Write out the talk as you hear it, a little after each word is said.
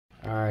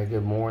Alright,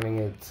 good morning.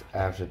 It's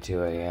after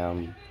 2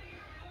 a.m.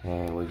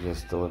 and we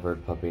just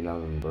delivered puppy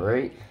number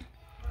 8.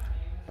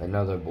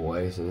 Another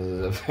boy, so this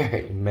is a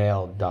very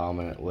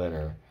male-dominant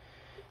litter.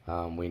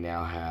 We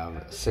now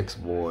have 6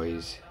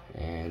 boys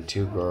and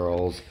 2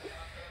 girls.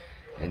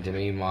 And to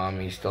me,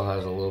 Mommy still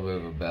has a little bit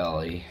of a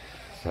belly,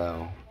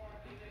 so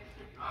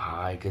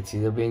I could see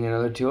there being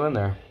another 2 in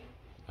there.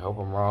 I hope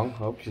I'm wrong.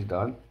 Hope she's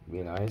done. Be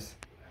nice.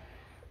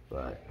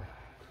 But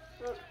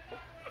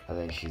I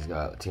think she's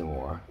got 2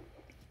 more.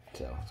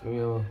 So it's gonna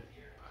be a little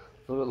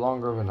bit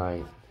longer of a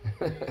night.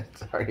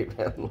 It's already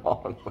been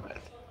long, but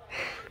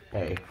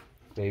hey,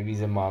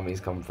 babies and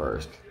mommies come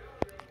first.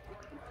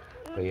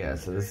 But yeah,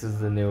 so this is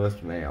the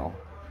newest male.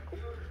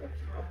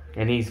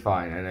 And he's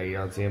fine. I know you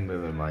don't see him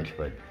moving much,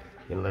 but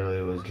he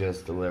literally was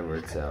just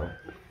delivered, so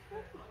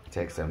it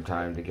takes some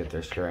time to get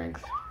their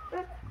strength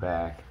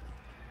back.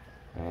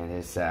 And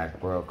his sack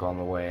broke on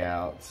the way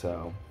out,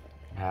 so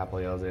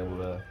happily I was able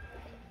to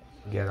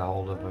get a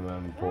hold of him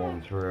and pull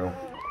him through.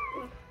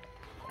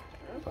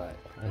 But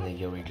I think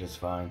he'll be just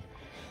fine.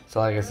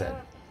 So like I said,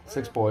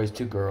 6 boys,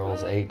 2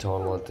 girls, 8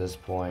 total at this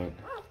point.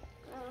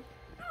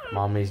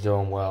 Mommy's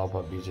doing well,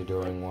 puppies are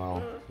doing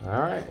well.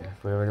 Alright,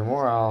 if we have any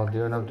more, I'll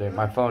do an update.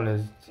 My phone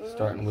is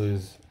starting to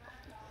lose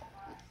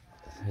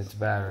its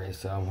battery,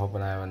 so I'm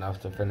hoping I have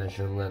enough to finish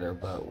the litter,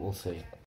 but we'll see.